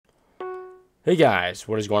Hey guys,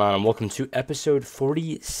 what is going on? And welcome to episode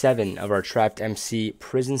 47 of our TrappedMC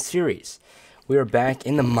prison series. We are back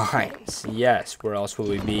in the mines. Yes, where else will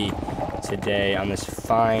we be today on this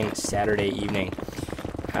fine Saturday evening?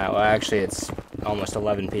 Well, actually, it's almost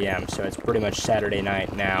 11 p.m., so it's pretty much Saturday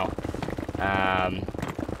night now.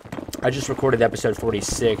 I just recorded episode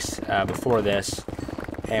 46 before this,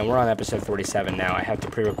 and we're on episode 47 now. I have to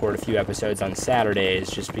pre-record a few episodes on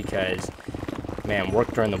Saturdays just because, man,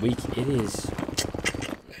 work during the week,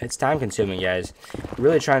 it's time consuming, guys.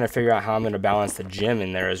 Really trying to figure out how I'm going to balance the gym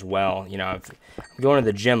in there as well. You know, I'm going to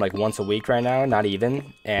the gym like once a week right now, not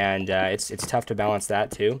even, and it's tough to balance that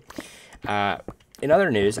too. In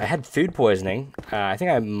other news, I had food poisoning. I think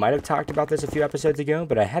I might have talked about this a few episodes ago,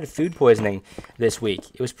 but I had food poisoning this week.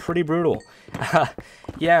 It was pretty brutal. I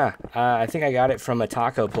think I got it from a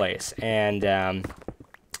taco place, and I'm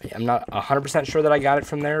not 100% sure that I got it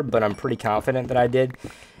from there, but I'm pretty confident that I did.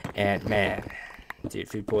 And man, dude,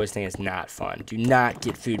 food poisoning is not fun. Do not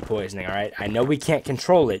get food poisoning, all right? I know we can't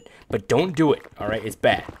control it, but don't do it, all right? It's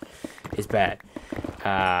bad. It's bad.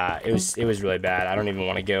 It was really bad. I don't even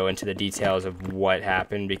want to go into the details of what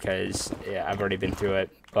happened because I've already been through it.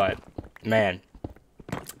 But man,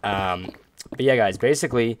 but yeah, guys.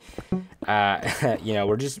 Basically, we're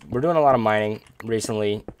doing a lot of mining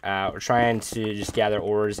recently. We're trying to just gather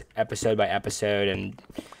ores episode by episode, and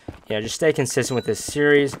just stay consistent with this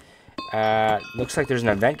series. Looks like there's an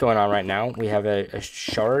event going on right now. We have a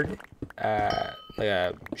shard, like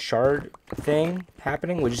a shard thing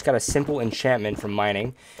happening. We just got a simple enchantment from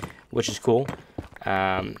mining, which is cool.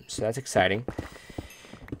 So that's exciting.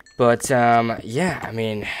 But yeah, I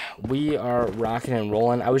mean, we are rocking and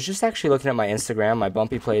rolling. I was just actually looking at my Instagram, my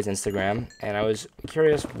BumpyPlays Instagram, and I was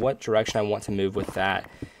curious what direction I want to move with that.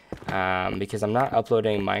 Because I'm not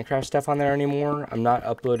uploading Minecraft stuff on there anymore. I'm not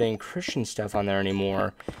uploading Christian stuff on there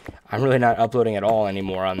anymore. I'm really not uploading at all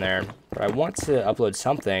anymore on there. But I want to upload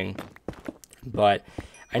something, but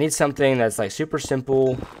I need something that's like super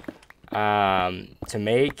simple to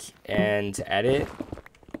make and to edit,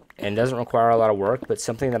 and doesn't require a lot of work, but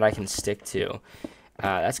something that I can stick to.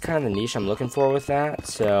 That's kind of the niche I'm looking for with that.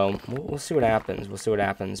 So we'll see what happens. We'll see what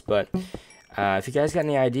happens. But if you guys got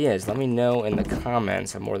any ideas, let me know in the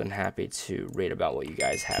comments. I'm more than happy to read about what you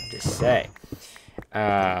guys have to say.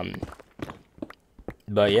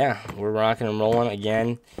 But yeah, we're rocking and rolling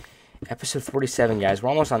again. Episode 47, guys. We're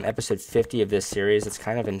almost on episode 50 of this series. It's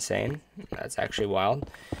kind of insane. That's actually wild.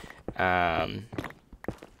 We're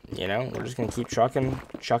just going to keep trucking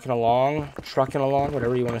along,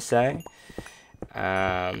 whatever you want to say.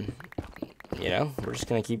 We're just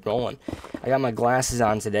going to keep rolling. I got my glasses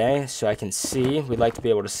on today so I can see. We'd like to be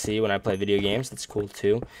able to see when I play video games. That's cool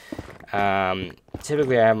too.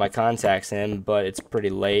 Typically I have my contacts in, but it's pretty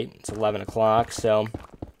late. It's 11 o'clock, so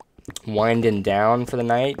winding down for the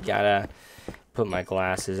night. Gotta put my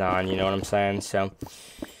glasses on, you know what I'm saying? So,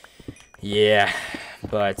 yeah.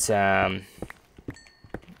 But,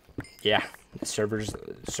 yeah. Servers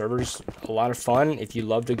a lot of fun if you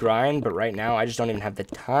love to grind, but right now I just don't even have the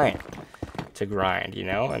time to grind,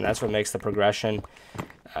 and that's what makes the progression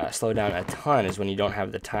slow down a ton, is when you don't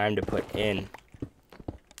have the time to put in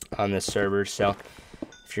on this server. So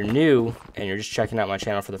if you're new and you're just checking out my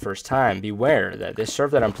channel for the first time, beware that this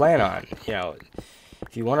server that I'm playing on,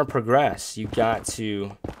 if you want to progress, you got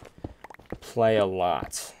to play a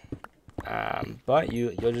lot, but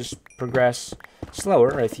you'll just progress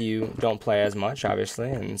slower if you don't play as much,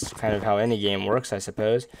 obviously, and it's kind of how any game works, I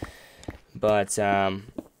suppose. But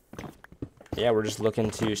yeah, we're just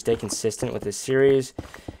looking to stay consistent with this series,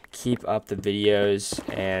 keep up the videos,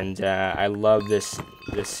 and I love this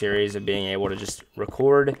series of being able to just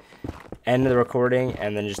record, end the recording,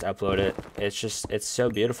 and then just upload it. It's so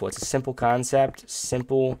beautiful. It's a simple concept,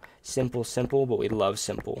 simple, but we love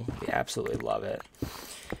simple. We absolutely love it.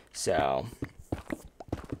 So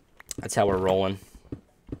that's how we're rolling.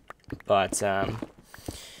 But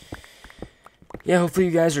yeah, hopefully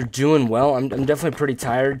you guys are doing well. I'm definitely pretty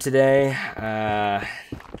tired today.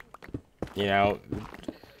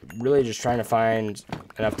 Really just trying to find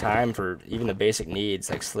enough time for even the basic needs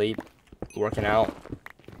like sleep, working out.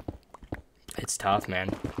 It's tough, man.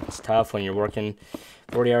 It's tough when you're working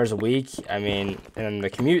 40 hours a week. I mean, and the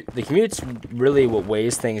commute's really what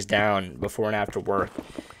weighs things down before and after work.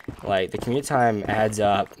 Like, the commute time adds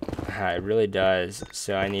up. It really does.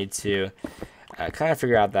 So I need to kind of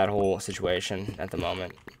figure out that whole situation at the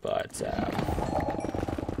moment. But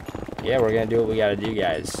yeah, we're gonna do what we gotta do,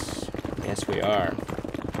 guys. Yes, we are.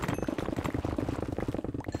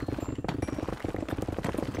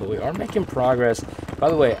 But we are making progress. By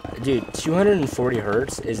the way, dude, 240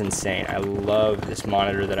 hertz is insane. I love this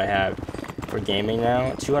monitor that I have. for gaming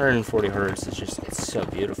now. 240 hertz is just, it's so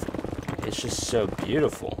beautiful. It's just so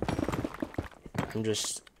beautiful.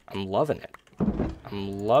 I'm loving it.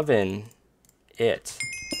 I'm loving it.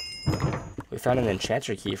 We found an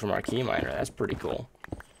enchanter key from our key miner. That's pretty cool.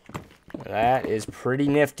 That is pretty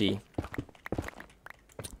nifty.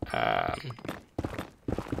 Yeah,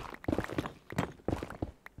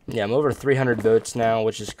 I'm over 300 votes now,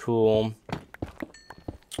 which is cool.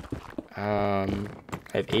 I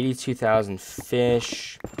have 82,000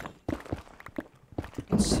 fish.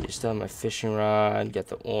 Let's see, still have my fishing rod, got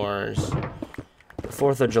the oars. The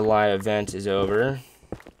 4th of July event is over,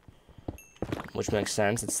 which makes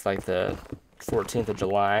sense. It's like the 14th of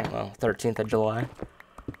July, well, 13th of July.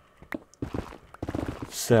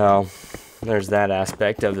 So, there's that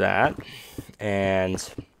aspect of that.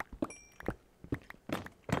 And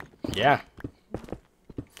yeah,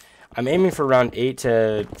 I'm aiming for around 8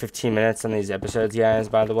 to 15 minutes on these episodes, guys,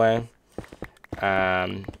 by the way.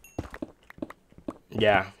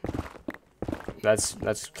 Yeah, that's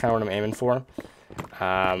kind of what I'm aiming for.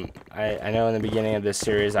 I know in the beginning of this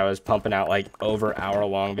series I was pumping out like over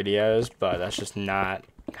hour-long videos, but that's just not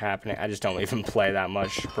happening. I just don't even play that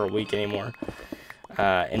much per week anymore.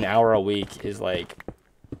 An hour a week is like,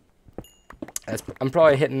 I'm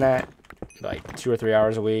probably hitting that like 2 or 3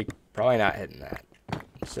 hours a week. Probably not hitting that.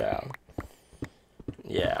 So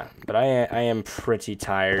yeah, but I am pretty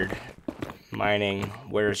tired. Mining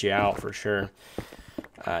wears you out for sure.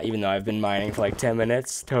 Even though I've been mining for like 10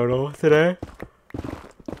 minutes total today.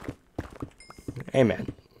 Hey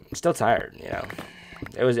man, I'm still tired, you know.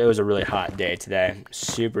 It was a really hot day today.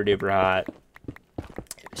 Super duper hot.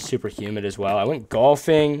 Super humid as well. I went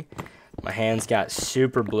golfing. My hands got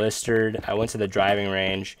super blistered. I went to the driving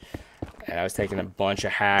range and I was taking a bunch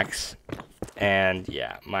of hacks. And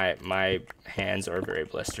yeah, my hands are very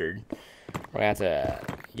blistered. We're gonna have to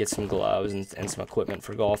get some gloves and some equipment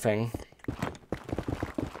for golfing.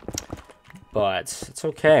 But it's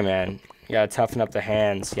okay, man. You gotta toughen up the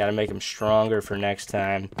hands. You gotta make them stronger for next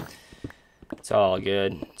time. It's all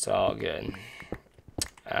good. It's all good.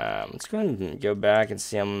 Let's go ahead and go back and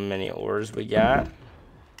see how many ores we got.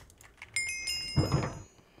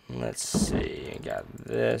 Let's see. Got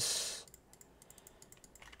this.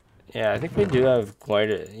 Yeah, I think we do have quite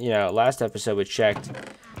a, you know, last episode we checked.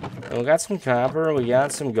 And we got some copper, we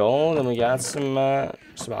got some gold, and we got some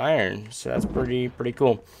iron. So that's pretty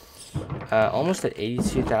cool. Almost at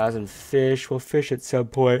 82,000 fish. We'll fish at some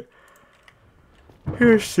point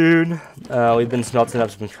here soon. We've been smelting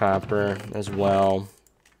up some copper as well.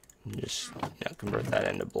 Just, you know, convert that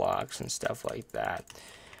into blocks and stuff like that.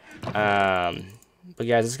 But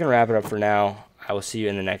guys, it's gonna wrap it up for now. I will see you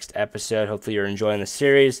in the next episode. Hopefully you're enjoying the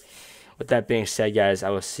series. With that being said, guys, I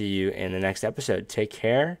will see you in the next episode. Take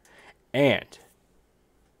care and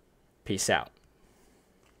peace out.